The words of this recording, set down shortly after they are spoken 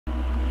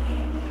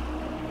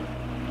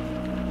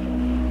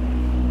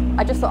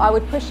I just thought I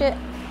would push it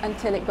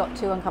until it got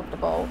too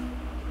uncomfortable.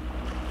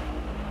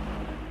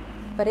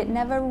 But it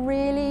never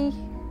really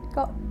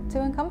got too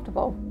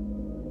uncomfortable.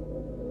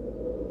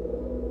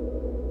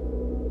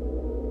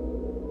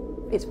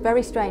 It's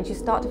very strange. You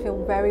start to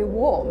feel very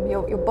warm.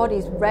 Your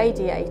body's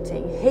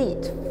radiating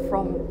heat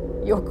from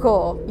your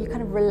core. You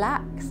kind of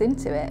relax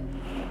into it.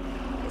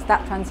 It's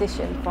that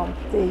transition from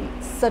the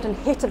sudden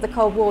hit of the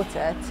cold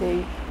water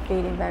to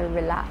feeling very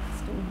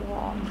relaxed and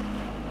warm.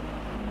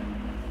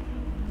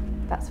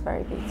 That's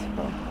very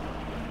beautiful.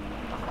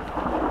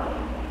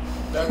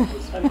 That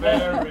was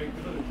very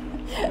good.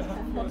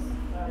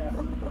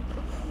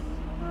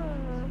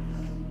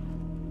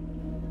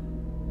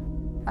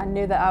 I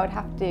knew that I would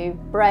have to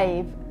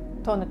brave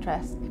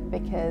Tornaträsk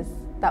because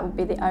that would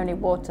be the only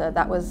water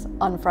that was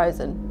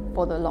unfrozen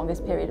for the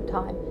longest period of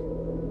time.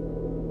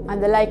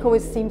 And the lake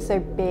always seemed so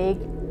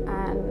big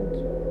and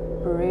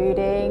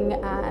brooding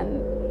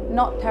and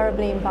not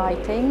terribly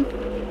inviting.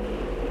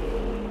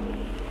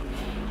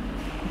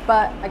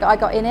 But I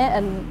got in it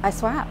and I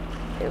swam.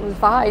 It was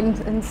fine,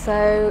 and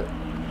so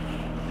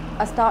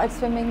I started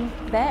swimming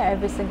there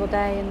every single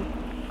day, and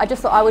I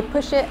just thought I would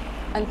push it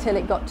until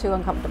it got too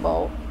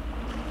uncomfortable.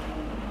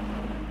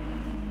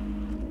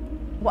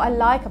 What I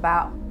like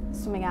about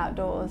swimming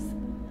outdoors,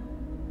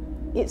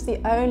 it's the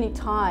only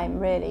time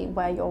really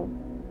where you're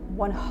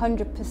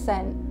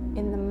 100%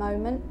 in the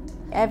moment.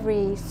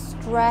 Every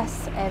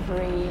stress,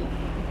 every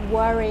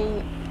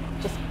worry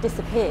just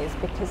disappears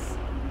because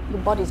your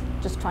body's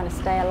just trying to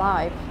stay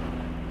alive.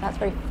 That's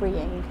very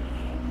freeing.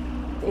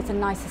 It's a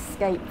nice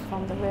escape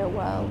from the real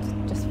world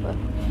just for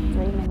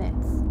 3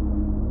 minutes.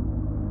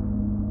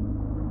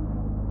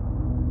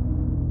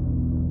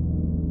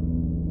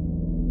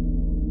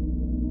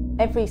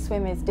 Every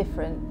swim is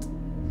different.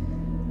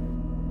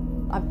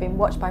 I've been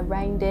watched by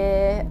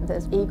reindeer,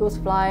 there's eagles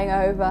flying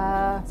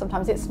over,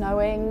 sometimes it's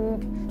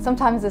snowing,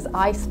 sometimes there's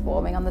ice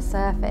forming on the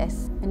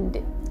surface, and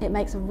it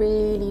makes a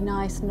really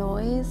nice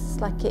noise,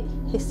 like it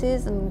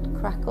hisses and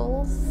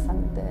crackles,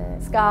 and the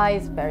sky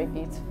is very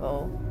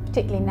beautiful.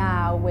 Particularly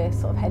now we're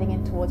sort of heading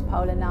in towards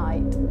polar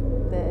night,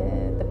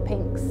 the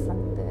pinks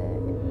and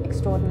the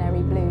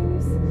extraordinary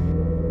blues.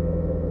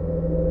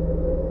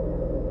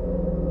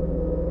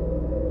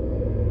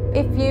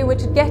 If you were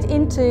to get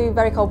into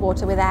very cold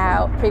water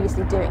without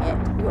previously doing it,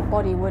 your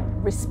body would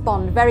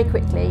respond very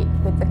quickly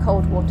with the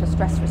cold water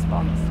stress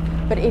response.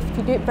 But if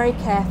you do it very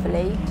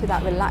carefully to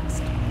that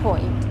relaxed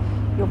point,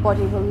 your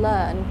body will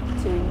learn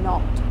to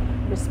not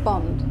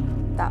respond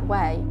that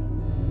way.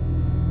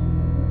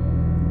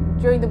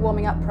 During the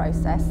warming up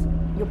process,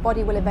 your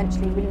body will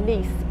eventually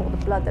release all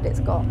the blood that it's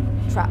got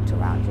trapped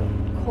around your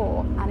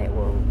core, and it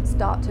will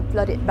start to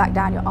flood it back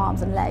down your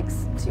arms and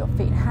legs to your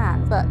feet and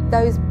hands. But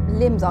those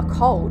limbs are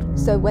cold,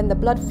 so when the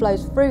blood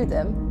flows through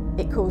them,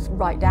 it cools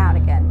right down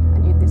again.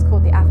 And it's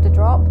called the after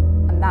drop,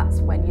 and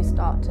that's when you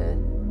start to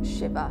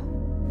shiver.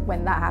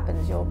 When that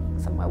happens, you're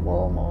somewhere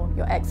warm, or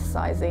you're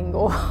exercising,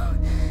 or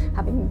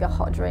having a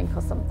hot drink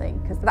or something,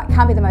 because that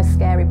can be the most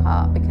scary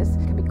part, because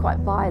it can be quite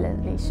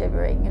violently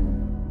shivering, and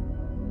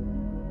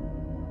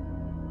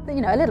you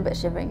know, a little bit of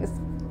shivering is,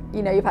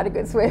 you know, you've had a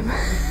good swim.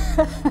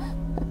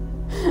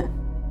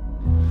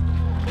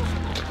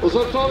 Och så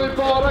tar vi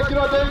bara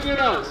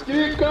gradängerna.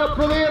 Skrik och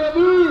applådera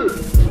nu!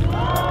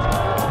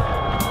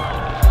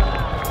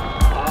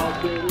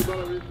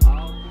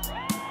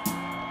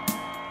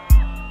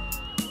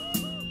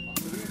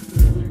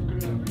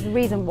 The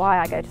reason why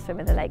I go to swim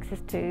in the lakes is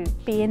to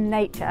be in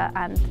nature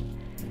and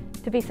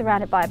to be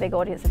surrounded by a big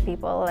audience of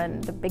people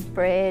and a big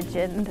bridge,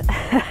 and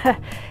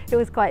it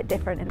was quite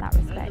different in that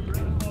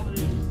respect.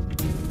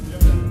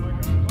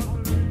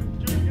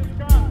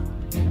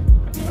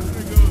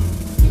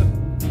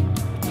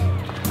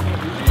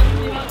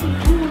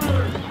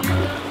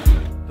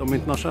 De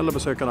internationella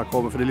besökarna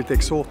kommer för det är lite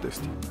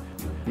exotiskt.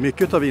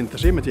 Mycket av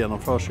vintersimmet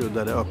genomförs ju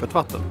där det är öppet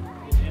vatten.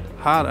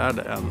 Här är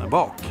det en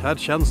bak. Här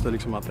känns det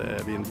liksom att det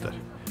är vinter.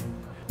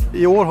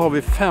 I år har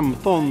vi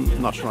 15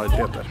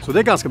 nationaliteter. Så det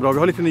är ganska bra. Vi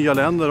har lite nya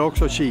länder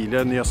också.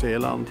 Chile, Nya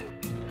Zeeland.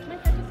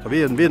 Så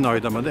vi är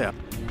nöjda med det.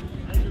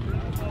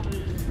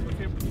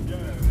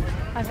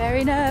 I'm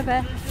very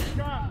nervous.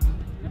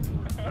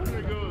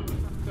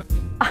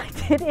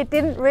 It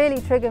didn't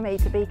really trigger me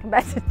to be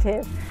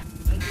competitive.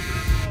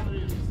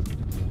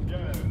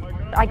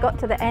 I got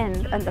to the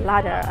end and the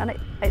ladder, and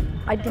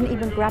I didn't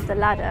even grab the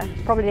ladder.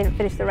 Probably didn't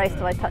finish the race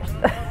till I touched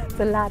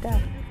the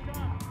ladder.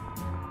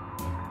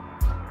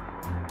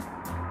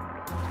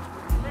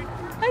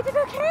 I did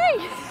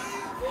okay.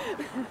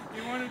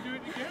 You want to do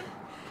it again?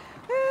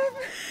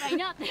 Why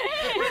not?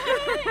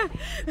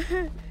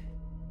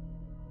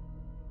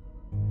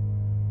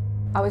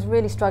 I was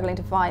really struggling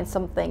to find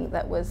something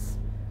that was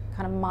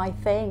kind of my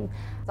thing.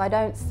 I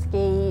don't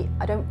ski,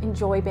 I don't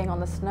enjoy being on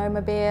the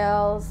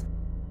snowmobiles,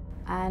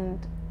 and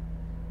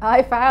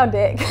I found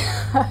it.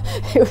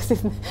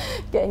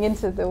 Getting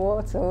into the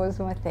water was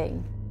my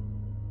thing.